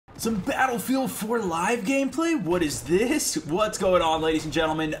Some Battlefield 4 live gameplay? What is this? What's going on, ladies and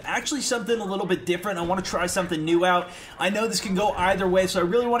gentlemen? Actually something a little bit different. I want to try something new out. I know this can go either way, so I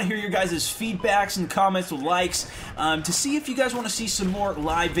really want to hear your guys' feedbacks and comments with likes to see if you guys want to see some more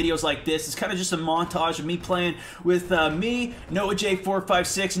live videos like this. It's kind of just a montage of me playing with me, Noah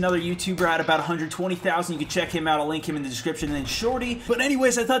J456, another YouTuber at about 120,000. You can check him out. I'll link him in the description, and then Shorty. But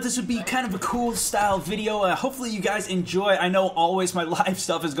anyways, I thought this would be kind of a cool style video. Hopefully you guys enjoy. I know always my live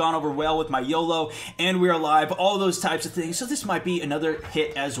stuff has gone over well with my YOLO and We Are Live, all those types of things, so this might be another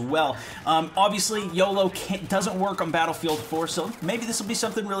hit as well. Obviously YOLO doesn't work on Battlefield 4, so maybe this will be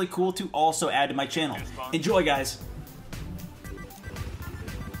something really cool to also add to my channel. Enjoy, guys.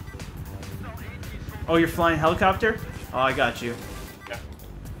 Oh, you're flying helicopter? Oh, I got you.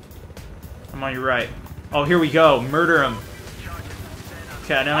 I'm on your right. Oh, here we go. Murder him.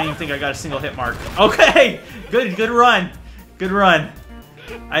 Okay, I don't even think I got a single hit mark. Okay! Good run. Good run.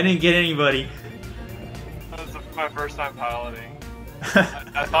 I didn't get anybody. That was my first time piloting.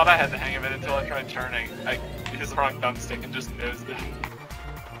 I thought I had the hang of it until I tried turning. I hit the wrong thumbstick and just nosed it.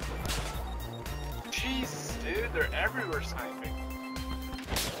 Jeez, dude, they're everywhere sniping.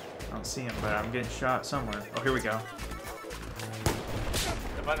 I don't see him, but I'm getting shot somewhere. Oh, here we go.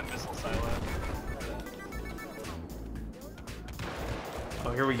 They're by the missile silo.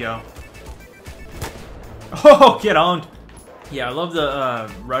 Oh, here we go. Oh, get on! Yeah, I love the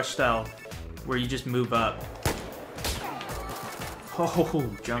rush style where you just move up. Oh,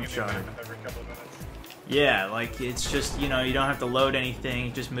 jump shot. Every couple of minutes. Yeah, like it's just, you know, you don't have to load anything.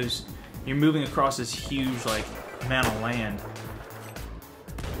 It just moves. You're moving across this huge, like, amount of land.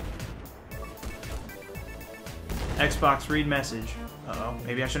 Xbox read message. Uh-oh,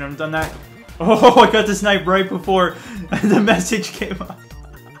 maybe I shouldn't have done that. Oh, I got the snipe right before the message came up.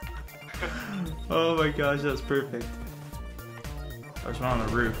 Oh my gosh, that was perfect. There's one on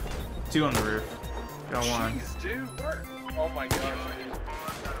the roof. Two on the roof. Got one. Jeez, dude. Oh my gosh, dude.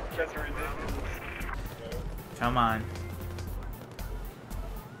 That's ridiculous. Come on.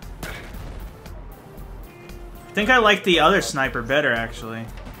 I think I like the other sniper better, actually.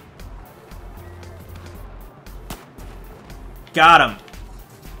 Got him.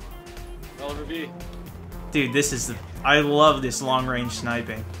 RTB. Dude, this is the... I love this long-range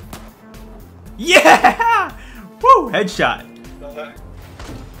sniping. Yeah! Woo! Headshot.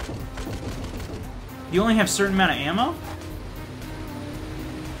 You only have a certain amount of ammo?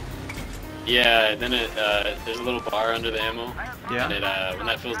 Yeah, then it there's a little bar under the ammo. Yeah. And it when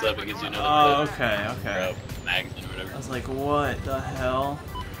that fills up, it gives you another. Oh, okay, okay. Magazine or whatever. I was like, what the hell?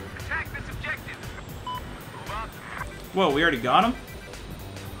 Whoa, we already got him?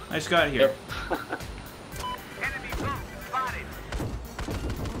 I just got here. Yep.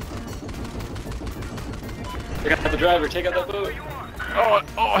 Take out the driver. Take out that boat.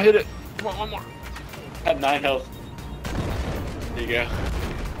 Oh, I hit it. Come on, one more. Had 9 health. There you go.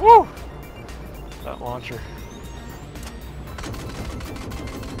 Woo! That launcher.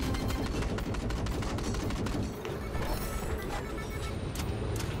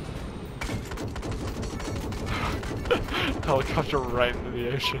 Helicopter right into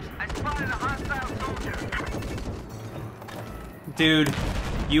the ocean. Dude,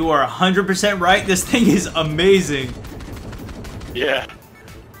 you are 100% right. This thing is amazing. Yeah.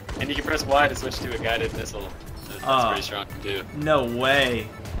 And you can press Y to switch to a guided missile. That's pretty strong too. No way.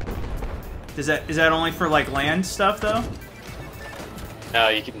 Is that only for like land stuff though? No,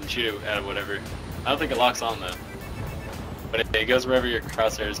 you can shoot it at whatever. I don't think it locks on though. But it goes wherever your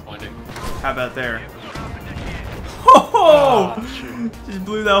crosshair is pointing. How about there? Oh! Just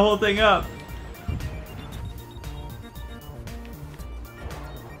blew that whole thing up.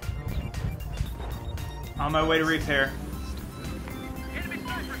 On my way to repair.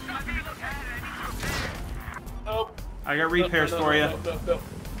 Oh. I got repairs for you. No.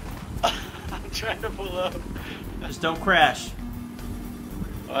 I'm trying to pull up. Just don't crash.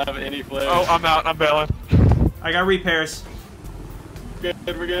 I don't have any flares. Oh, I'm out. I'm bailing. I got repairs. Good,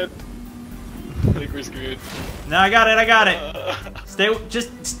 we're good. I think we're screwed. No, I got it.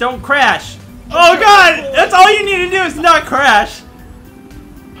 Just don't crash. Oh god! That's all you need to do is not crash.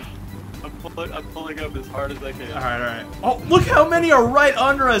 I'm pulling up as hard as I can. Alright. Oh, look how many are right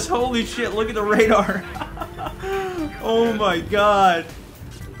under us. Holy shit, look at the radar. Oh my god.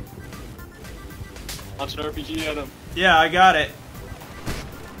 Launch an RPG at him. Yeah, I got it.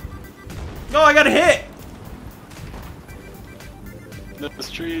 No, I got a hit.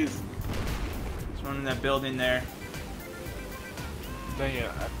 Those trees. There's one in that building there. Dang it.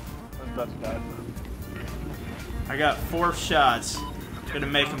 I'm about to die. I got 4 shots. Gonna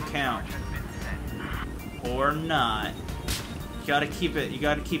make them count. Or not. gotta keep it. You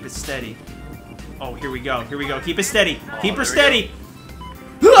gotta keep it steady. Oh, here we go. Here we go. Keep it steady. Keep her there we steady.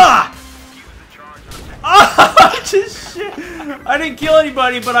 Ah! Ah! Just shit. I didn't kill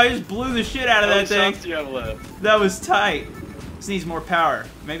anybody, but I just blew the shit out of that thing. Shots do you have left? That was tight. This needs more power.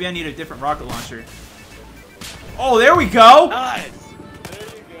 Maybe I need a different rocket launcher. Oh, there we go. Nice. There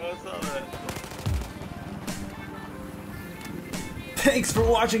you go. I saw that. Thanks for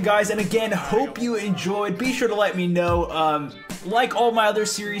watching, guys, and again, hope you enjoyed. Be sure to let me know. Like all my other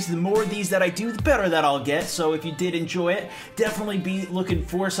series, the more of these that I do, the better that I'll get. So if you did enjoy it, definitely be looking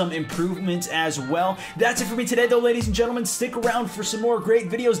for some improvements as well. That's it for me today, though, ladies and gentlemen. Stick around for some more great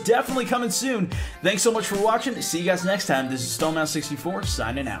videos, definitely coming soon. Thanks so much for watching. See you guys next time. This is StoneMouse64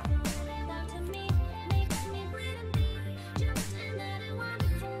 signing out.